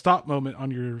almost that stop moment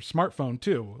on your smartphone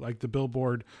too. Like the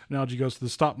billboard analogy goes to the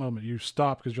stop moment. You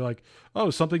stop because you're like, oh,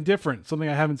 something different, something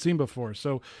I haven't seen before.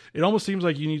 So it almost seems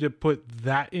like you need to put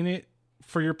that in it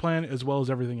for your plan as well as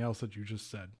everything else that you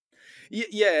just said.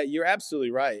 Yeah, you're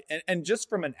absolutely right. And just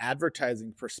from an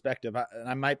advertising perspective,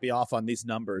 I might be off on these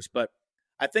numbers, but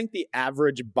I think the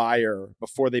average buyer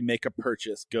before they make a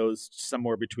purchase goes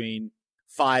somewhere between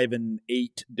 5 and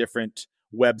 8 different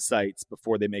websites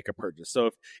before they make a purchase. So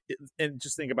and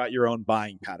just think about your own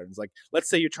buying patterns. Like, let's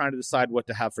say you're trying to decide what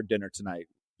to have for dinner tonight.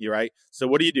 You right? So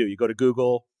what do? You go to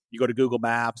Google, you go to Google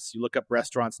Maps, you look up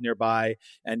restaurants nearby,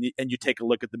 and you take a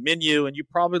look at the menu, and you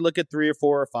probably look at 3 or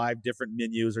 4 or 5 different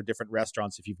menus or different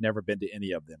restaurants if you've never been to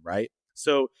any of them, right?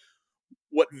 So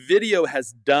what video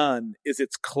has done is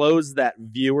it's closed that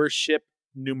viewership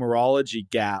numerology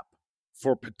gap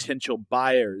for potential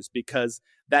buyers, because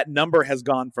that number has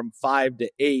gone from 5 to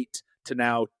 8 to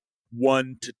now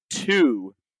 1 to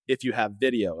 2 if you have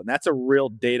video. And that's a real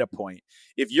data point.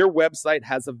 If your website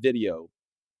has a video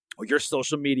or your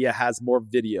social media has more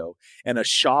video and a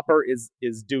shopper is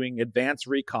doing advanced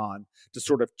recon to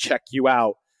sort of check you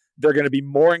out, they're going to be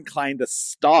more inclined to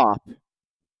stop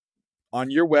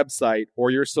on your website or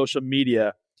your social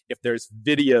media if there's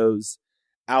videos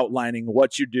outlining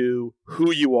what you do,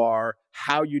 who you are,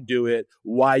 how you do it,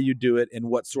 why you do it, and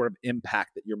what sort of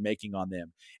impact that you're making on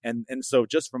them. And so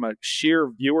just from a sheer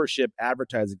viewership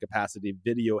advertising capacity,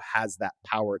 video has that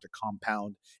power to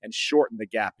compound and shorten the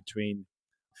gap between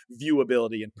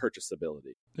viewability and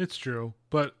purchasability. It's true,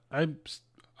 but I'm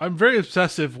very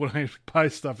obsessive when I buy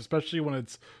stuff, especially when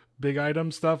it's big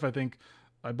item stuff. I think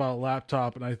I bought a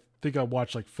laptop, and I think I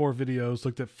watched like 4 videos,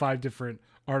 looked at 5 different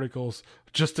articles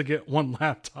just to get one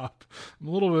laptop. I'm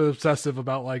a little bit obsessive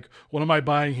about like, what am I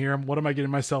buying here? What am I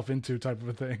getting myself into type of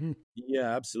a thing.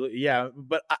 Yeah, absolutely. Yeah.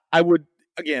 But I would,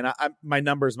 again, my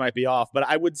numbers might be off, but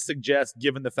I would suggest,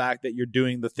 given the fact that you're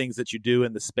doing the things that you do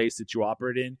in the space that you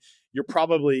operate in, you're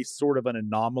probably sort of an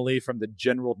anomaly from the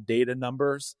general data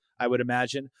numbers. I would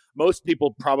imagine most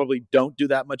people probably don't do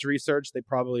that much research. They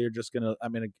probably are just going to,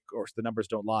 of course the numbers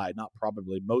don't lie. Not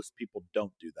probably. Most people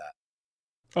don't do that.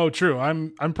 Oh, true.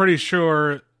 I'm pretty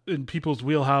sure in people's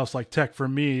wheelhouse, like tech for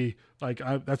me, like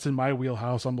that's in my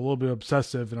wheelhouse. I'm a little bit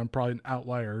obsessive, and I'm probably an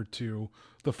outlier to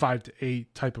the 5 to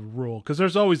 8 type of rule. Because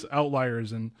there's always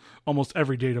outliers in almost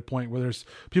every data point where there's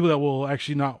people that will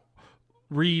actually not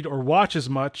read or watch as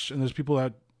much, and there's people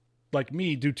that, like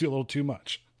me, do a little too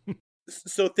much.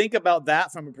 So think about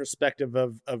that from a perspective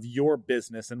of your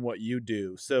business and what you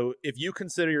do. So if you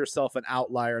consider yourself an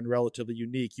outlier and relatively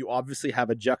unique, you obviously have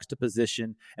a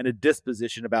juxtaposition and a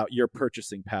disposition about your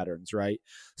purchasing patterns, right?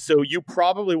 So you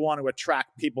probably want to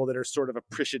attract people that are sort of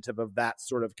appreciative of that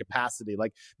sort of capacity.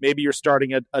 Like maybe you're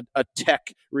starting a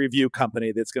tech review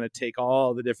company that's going to take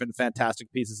all the different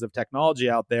fantastic pieces of technology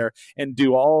out there and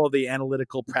do all of the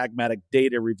analytical, pragmatic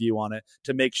data review on it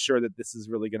to make sure that this is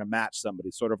really going to match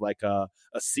somebody, sort of like a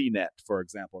CNET, for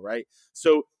example, right?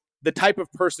 So the type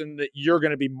of person that you're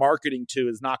going to be marketing to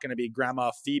is not going to be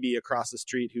Grandma Phoebe across the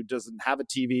street who doesn't have a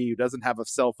TV, who doesn't have a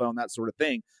cell phone, that sort of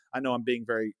thing. I know I'm being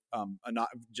very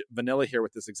vanilla here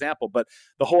with this example, but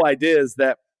the whole idea is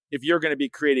that if you're going to be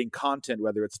creating content,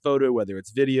 whether it's photo, whether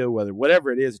it's video,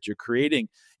 whatever it is that you're creating,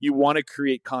 you want to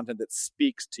create content that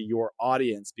speaks to your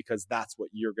audience because that's what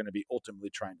you're going to be ultimately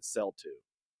trying to sell to.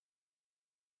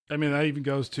 I mean, that even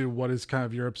goes to what is kind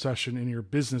of your obsession in your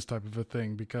business type of a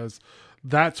thing, because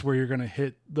that's where you're going to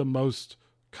hit the most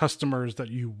customers that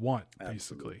you want, basically.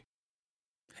 Absolutely.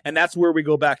 And that's where we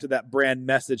go back to that brand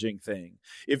messaging thing.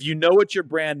 If you know what your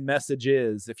brand message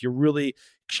is, if you're really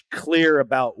clear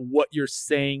about what you're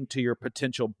saying to your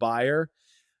potential buyer,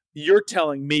 you're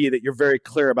telling me that you're very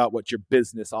clear about what your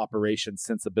business operation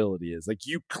sensibility is. Like,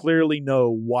 you clearly know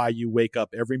why you wake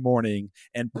up every morning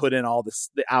and put in all the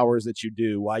hours that you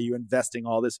do, why you're investing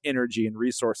all this energy and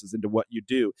resources into what you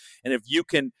do. And if you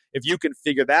can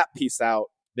figure that piece out,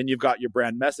 then you've got your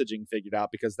brand messaging figured out,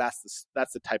 because that's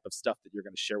the type of stuff that you're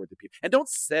going to share with the people. And don't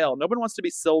sell. Nobody wants to be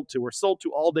sold to. We're sold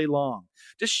to all day long.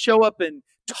 Just show up and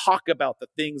talk about the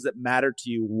things that matter to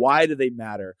you. Why do they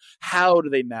matter? How do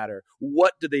they matter?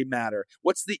 What do they matter?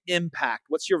 What's the impact?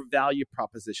 What's your value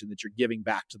proposition that you're giving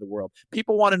back to the world?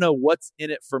 People want to know what's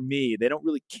in it for me. They don't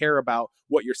really care about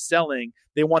what you're selling.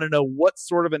 They want to know what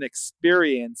sort of an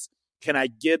experience can I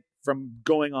get from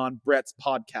going on Brett's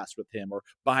podcast with him or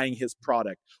buying his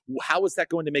product? How is that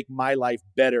going to make my life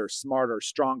better, smarter,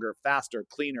 stronger, faster,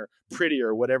 cleaner,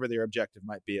 prettier, whatever their objective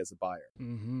might be as a buyer?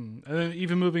 Mm-hmm. And then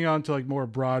even moving on to like more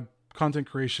broad content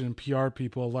creation and PR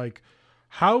people, like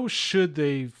how should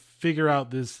they figure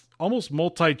out this almost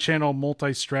multi-channel,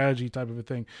 multi-strategy type of a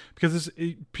thing? Because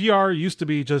PR used to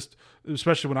be just,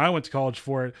 especially when I went to college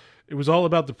for it, it was all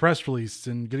about the press release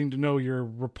and getting to know your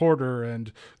reporter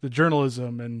and the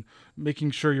journalism and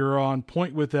making sure you're on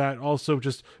point with that. Also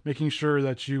just making sure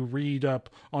that you read up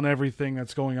on everything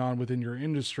that's going on within your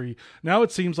industry. Now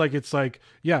it seems like it's like,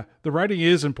 yeah, the writing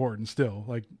is important still,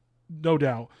 like no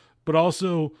doubt, but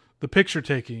also the picture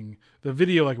taking, the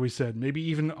video, like we said, maybe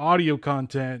even audio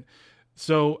content.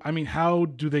 So, I mean, how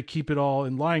do they keep it all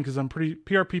in line? Because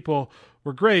PR people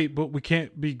were great, but we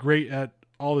can't be great at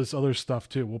all this other stuff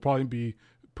too. We'll probably be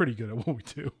pretty good at what we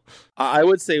do. I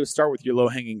would say start with your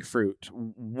low-hanging fruit.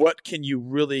 What can you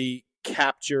really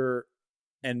capture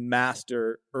and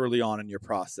master early on in your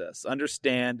process?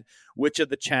 Understand which of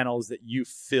the channels that you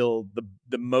feel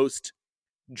the most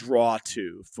draw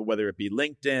to, for whether it be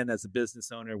LinkedIn as a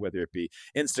business owner, whether it be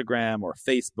Instagram or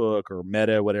Facebook or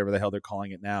Meta, whatever the hell they're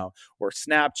calling it now, or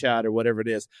Snapchat or whatever it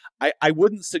is. I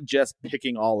wouldn't suggest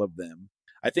picking all of them.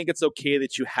 I think it's okay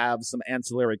that you have some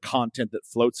ancillary content that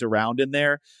floats around in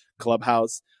there,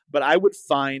 Clubhouse, but I would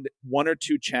find one or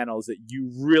two channels that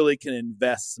you really can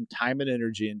invest some time and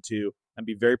energy into and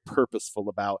be very purposeful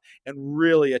about and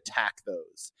really attack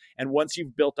those. And once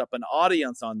you've built up an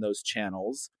audience on those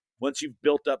channels, once you've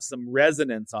built up some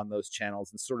resonance on those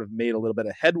channels and sort of made a little bit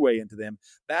of headway into them,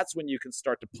 that's when you can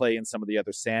start to play in some of the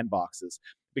other sandboxes.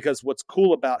 Because what's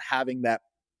cool about having that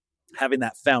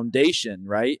foundation,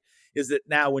 right, is that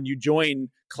now when you join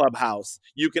Clubhouse,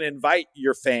 you can invite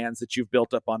your fans that you've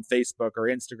built up on Facebook or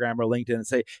Instagram or LinkedIn and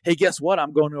say, hey, guess what?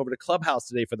 I'm going over to Clubhouse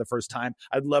today for the first time.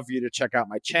 I'd love for you to check out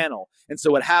my channel. And so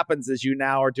what happens is you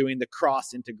now are doing the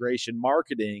cross-integration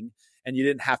marketing, and you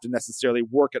didn't have to necessarily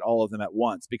work at all of them at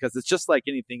once, because it's just like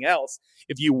anything else.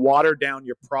 If you water down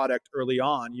your product early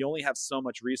on, you only have so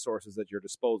much resources at your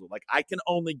disposal. Like, I can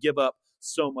only give up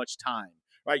so much time.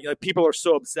 Right? Like, people are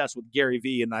so obsessed with Gary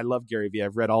Vee, and I love Gary Vee.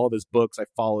 I've read all of his books. I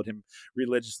followed him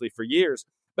religiously for years.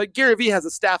 But Gary Vee has a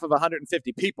staff of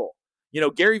 150 people.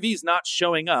 Gary Vee's not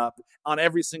showing up on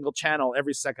every single channel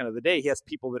every second of the day. He has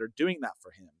people that are doing that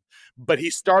for him. But he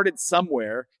started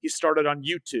somewhere. He started on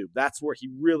YouTube. That's where he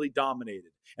really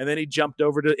dominated. And then he jumped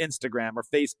over to Instagram or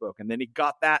Facebook, and then he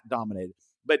got that dominated.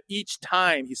 But each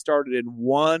time he started in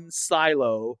one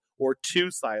silo or two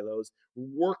silos,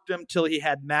 worked him till he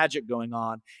had magic going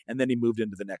on, and then he moved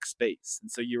into the next space. And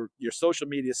so your social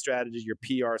media strategy, your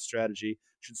PR strategy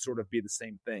should sort of be the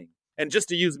same thing. And just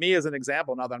to use me as an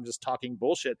example, now that I'm just talking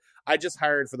bullshit, I just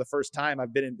hired for the first time,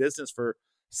 I've been in business for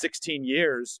 16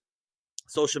 years,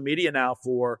 social media now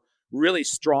for really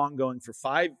strong, going for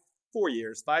 5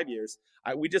 years.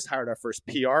 We just hired our first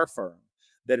PR firm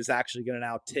that is actually going to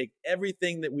now take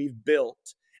everything that we've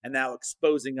built and now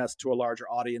exposing us to a larger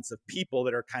audience of people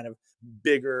that are kind of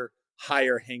bigger,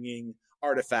 higher hanging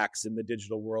artifacts in the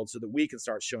digital world, so that we can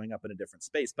start showing up in a different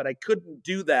space. But I couldn't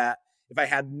do that if I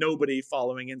had nobody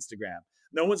following Instagram.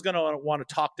 No one's going to want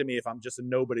to talk to me if I'm just a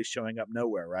nobody showing up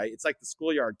nowhere, right? It's like the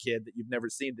schoolyard kid that you've never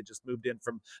seen that just moved in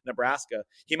from Nebraska.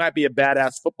 He might be a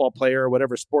badass football player or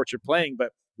whatever sport you're playing,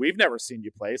 but we've never seen you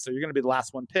play, so you're going to be the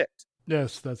last one picked.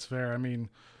 Yes, that's fair. I mean,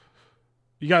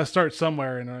 you got to start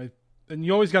somewhere, and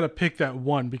you always got to pick that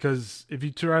one, because if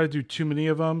you try to do too many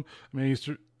of them,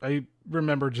 I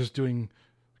remember just doing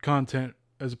content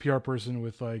as a PR person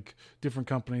with like different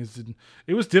companies, and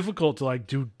it was difficult to like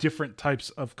do different types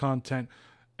of content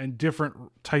and different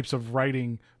types of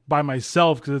writing by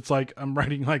myself, because it's like I'm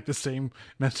writing like the same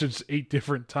message 8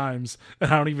 different times,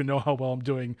 and I don't even know how well I'm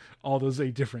doing all those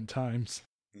 8 different times.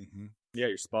 Mm-hmm. Yeah,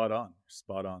 you're spot on.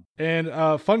 Spot on.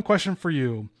 And fun question for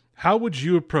you. How would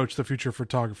you approach the future of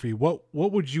photography? What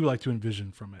would you like to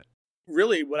envision from it?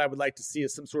 Really, what I would like to see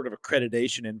is some sort of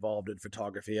accreditation involved in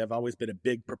photography. I've always been a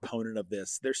big proponent of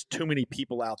this. There's too many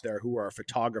people out there who are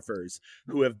photographers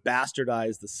who have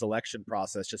bastardized the selection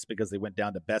process just because they went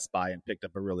down to Best Buy and picked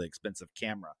up a really expensive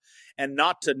camera. And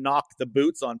not to knock the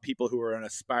boots on people who are an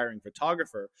aspiring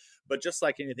photographer, but just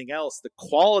like anything else, the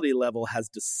quality level has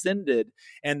descended,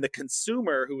 and the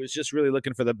consumer, who is just really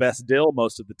looking for the best deal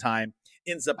most of the time,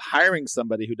 ends up hiring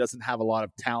somebody who doesn't have a lot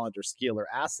of talent or skill or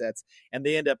assets, and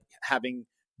they end up having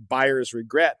buyer's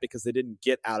regret because they didn't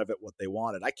get out of it what they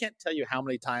wanted. I can't tell you how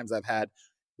many times I've had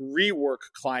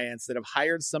rework clients that have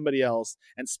hired somebody else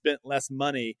and spent less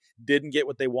money, didn't get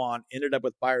what they want, ended up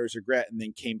with buyer's regret, and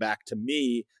then came back to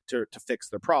me to fix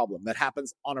their problem. That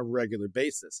happens on a regular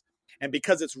basis. And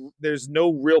because there's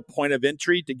no real point of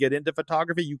entry to get into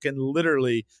photography, you can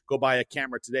literally go buy a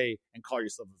camera today and call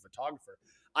yourself a photographer.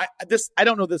 I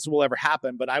don't know if this will ever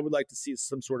happen, but I would like to see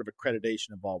some sort of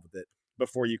accreditation involved with it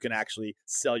before you can actually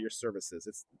sell your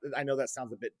services. I know that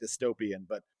sounds a bit dystopian,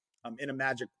 but in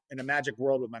a magic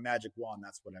world with my magic wand,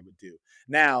 that's what I would do.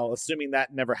 Now, assuming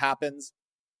that never happens,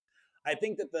 I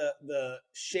think that the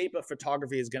shape of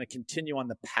photography is going to continue on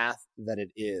the path that it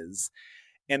is.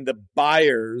 And the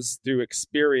buyers, through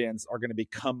experience, are going to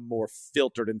become more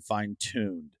filtered and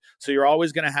fine-tuned. So you're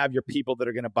always going to have your people that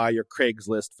are going to buy your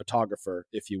Craigslist photographer,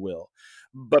 if you will.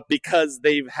 But because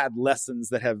they've had lessons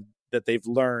that they've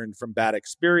learned from bad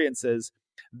experiences,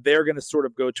 they're going to sort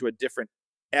of go to a different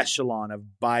echelon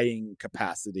of buying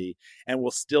capacity, and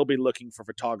will still be looking for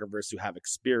photographers who have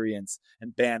experience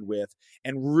and bandwidth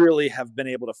and really have been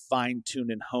able to fine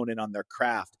tune and hone in on their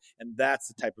craft. And that's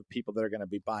the type of people that are going to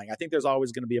be buying. I think there's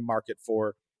always going to be a market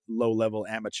for low level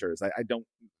amateurs.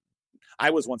 I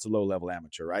was once a low level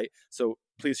amateur, right? So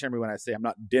please hear me when I say I'm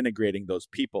not denigrating those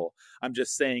people. I'm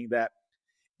just saying that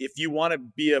if you want to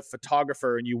be a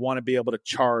photographer and you want to be able to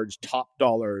charge top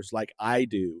dollars like I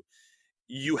do,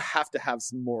 you have to have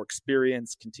some more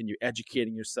experience, continue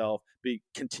educating yourself,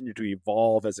 continue to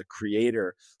evolve as a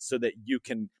creator, so that you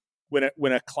can,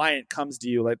 when a client comes to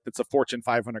you, like it's a Fortune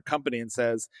 500 company and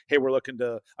says, hey,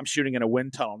 I'm shooting in a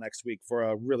wind tunnel next week for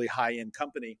a really high end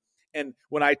company. And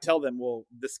when I tell them, well,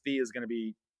 this fee is going to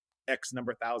be X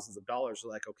number of thousands of dollars,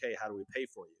 they're like, okay, how do we pay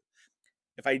for you?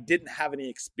 If I didn't have any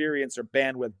experience or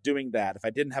bandwidth doing that, if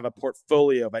I didn't have a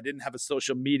portfolio, if I didn't have a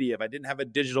social media, if I didn't have a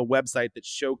digital website that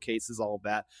showcases all of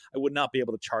that, I would not be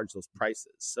able to charge those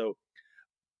prices. So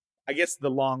I guess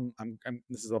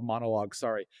this is a monologue,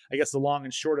 sorry. I guess the long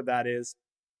and short of that is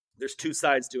there's two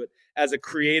sides to it. As a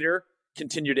creator,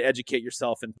 continue to educate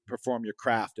yourself and perform your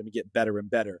craft and get better and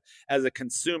better. As a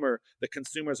consumer, the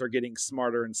consumers are getting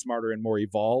smarter and smarter and more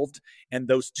evolved, and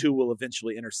those two will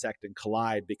eventually intersect and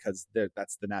collide because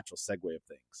that's the natural segue of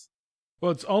things.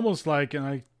 Well, it's almost like, and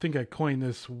I think I coined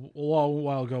this a long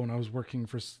while ago when I was working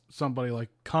for somebody, like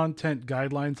content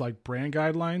guidelines, like brand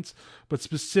guidelines, but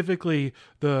specifically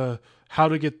the how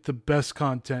to get the best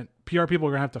content. PR people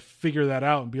are going to have to figure that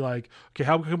out and be like, okay,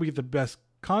 how can we get the best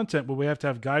content? But we have to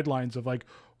have guidelines of like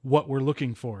what we're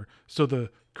looking for. So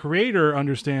the creator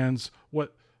understands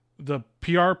what the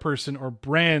PR person or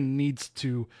brand needs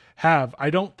to have.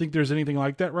 I don't think there's anything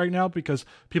like that right now because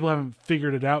people haven't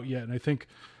figured it out yet. And I think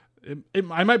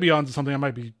I might be onto something. I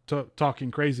might be talking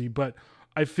crazy, but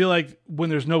I feel like when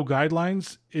there's no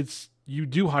guidelines, you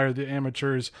do hire the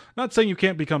amateurs. Not saying you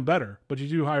can't become better, but you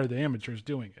do hire the amateurs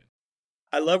doing it.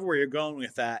 I love where you're going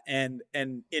with that. And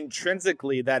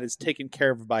intrinsically, that is taken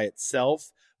care of by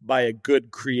itself by a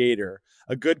good creator.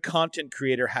 A good content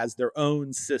creator has their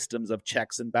own systems of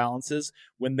checks and balances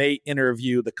when they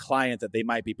interview the client that they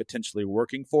might be potentially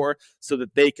working for, so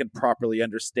that they can properly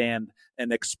understand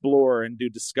and explore and do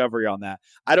discovery on that.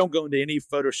 I don't go into any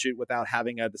photo shoot without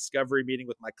having a discovery meeting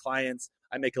with my clients.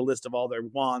 I make a list of all their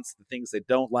wants, the things they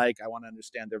don't like. I want to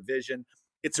understand their vision.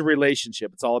 It's a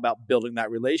relationship. It's all about building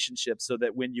that relationship so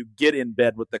that when you get in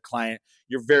bed with the client,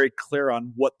 you're very clear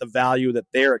on what the value that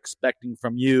they're expecting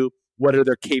from you, what are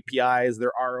their KPIs,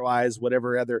 their ROIs,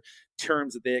 whatever other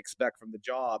terms that they expect from the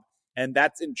job. And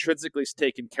that's intrinsically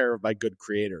taken care of by good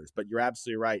creators. But you're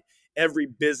absolutely right. Every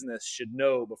business should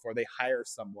know before they hire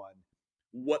someone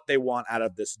what they want out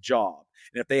of this job.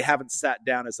 And if they haven't sat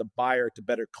down as a buyer to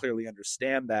better clearly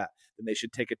understand that, then they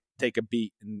should take a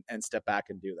beat and step back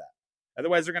and do that.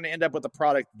 Otherwise, they're going to end up with a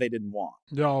product they didn't want.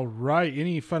 All right.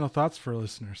 Any final thoughts for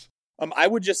listeners? I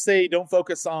would just say don't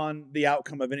focus on the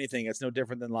outcome of anything. It's no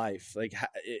different than life. Like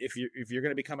if you're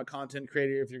going to become a content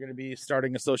creator, if you're going to be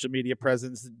starting a social media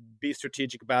presence, be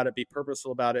strategic about it, be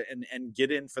purposeful about it, and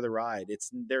get in for the ride.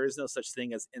 There is no such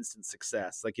thing as instant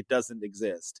success. Like, it doesn't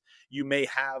exist. You may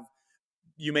have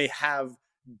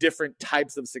different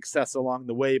types of success along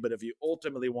the way, but if you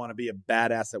ultimately want to be a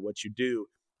badass at what you do,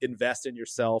 invest in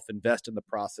yourself, invest in the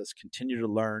process, continue to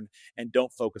learn, and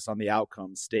don't focus on the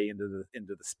outcomes. Stay into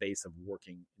the space of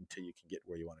working until you can get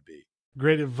where you want to be.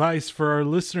 Great advice for our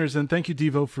listeners. And thank you,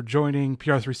 Devo, for joining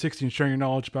PR360 and sharing your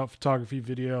knowledge about photography,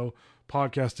 video,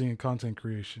 podcasting, and content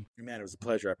creation. Man, it was a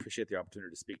pleasure. I appreciate the opportunity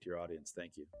to speak to your audience.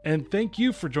 Thank you. And thank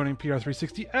you for joining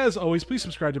PR360. As always, please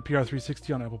subscribe to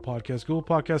PR360 on Apple Podcasts, Google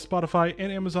Podcasts, Spotify,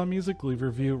 and Amazon Music. Leave a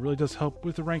review. It really does help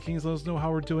with the rankings. Let us know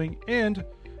how we're doing. And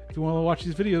if you want to watch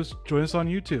these videos, join us on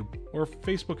YouTube or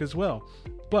Facebook as well.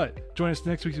 But join us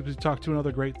next week as we talk to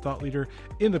another great thought leader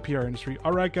in the PR industry.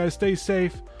 All right, guys, stay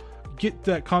safe. Get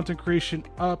that content creation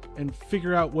up and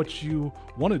figure out what you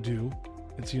want to do.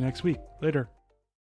 And see you next week. Later.